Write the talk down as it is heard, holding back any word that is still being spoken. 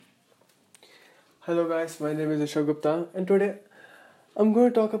Hello guys, my name is Isha Gupta and today I'm going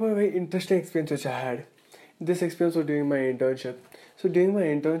to talk about a very interesting experience which I had. This experience was during my internship. So during my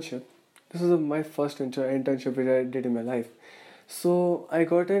internship, this was my first internship which I did in my life. So I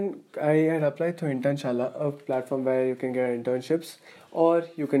had applied to Internshala, a platform where you can get internships or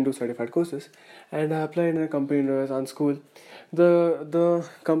you can do certified courses. And I applied in a company known as Unschool. The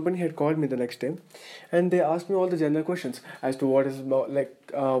company had called me the next day, and they asked me all the general questions as to what is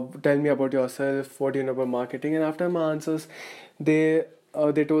tell me about yourself, what do you know about marketing. And after my answers, they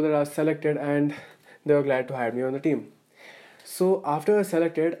told that I was selected and they were glad to hire me on the team. So after I was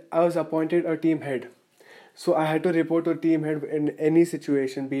selected, I was appointed a team head. So I had to report to a team head in any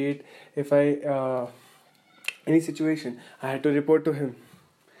situation, be it if I any situation, I had to report to him,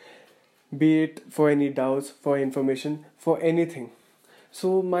 be it for any doubts, for information, for anything.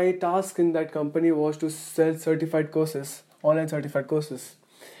 So my task in that company was to sell certified courses, online certified courses.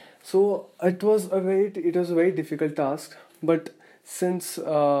 So it was a very difficult task, but since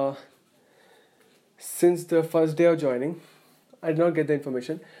uh, since the first day of joining, I did not get the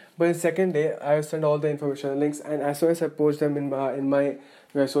information. But the second day, I sent all the information and links, and as soon as I post them in my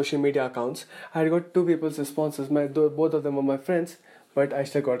social media accounts, I got two people's responses. Both of them were my friends, but I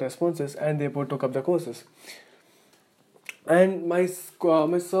still got responses, and they both took up the courses. And my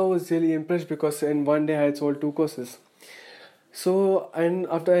sir was really impressed because in one day I had sold two courses. So on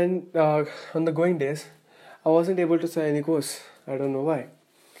the going days, I wasn't able to sell any course. I don't know why.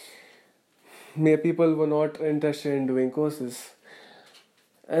 May people were not interested in doing courses,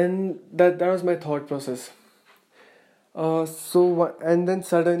 and that was my thought process. And then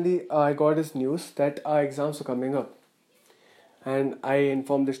suddenly I got this news that our exams were coming up, and I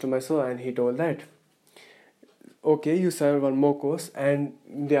informed this to my sir, and he told that okay, you sell one more course, and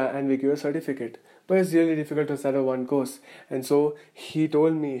we give you a certificate. But it's really difficult to sell one course, and so he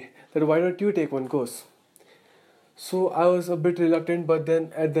told me that why don't you take one course? So I was a bit reluctant, but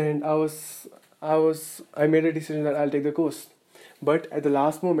then at the end I made a decision that I'll take the course. But at the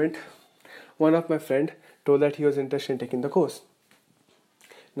last moment, one of my friend told that he was interested in taking the course.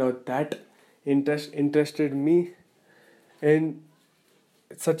 Now that interested me in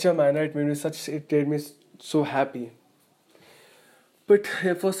such a manner. It made me so happy. But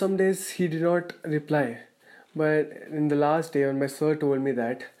for some days he did not reply. But in the last day, when my sir told me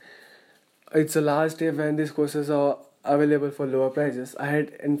that it's the last day when these courses are available for lower prices, I had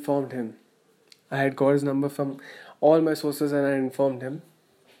informed him. I had got his number from all my sources and I informed him.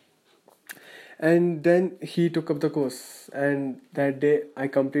 And then he took up the course, and that day I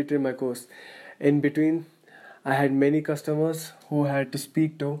completed my course. In between, I had many customers who I had to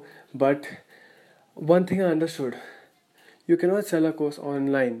speak to, but one thing I understood, you cannot sell a course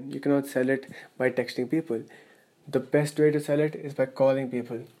online, you cannot sell it by texting people. The best way to sell it is by calling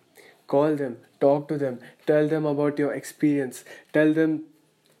people. Call them, talk to them, tell them about your experience, tell them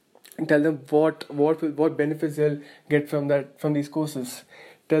what benefits they'll get from these courses.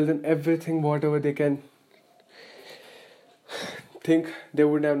 Tell them everything, whatever they can think they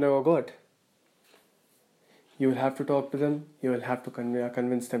would have never got. You will have to talk to them, you will have to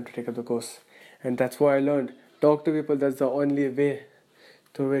convince them to take up the course. And that's what I learned. Talk to people, that's the only way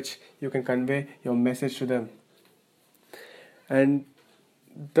through which you can convey your message to them. And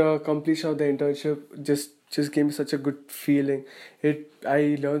the completion of the internship just gave me such a good feeling.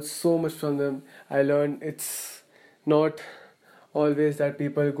 I learned so much from them. I learned it's not always that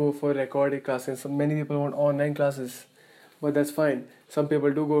people go for recording classes. So many people want online classes, but that's fine. Some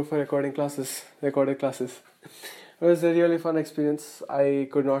people do go for recorded classes. It was a really fun experience. I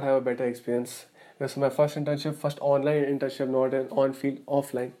could not have a better experience. This was my first internship, first online internship, not an on-field,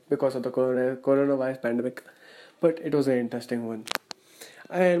 offline, because of the coronavirus pandemic. But it was an interesting one.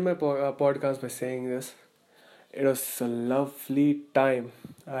 I end my podcast by saying this. It was a lovely time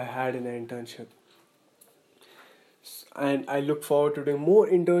I had in an internship. And I look forward to doing more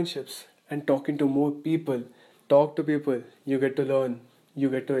internships and talking to more people. Talk to people. You get to learn. You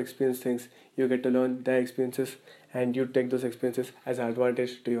get to experience things. You get to learn their experiences, and you take those experiences as an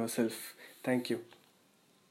advantage to yourself. Thank you.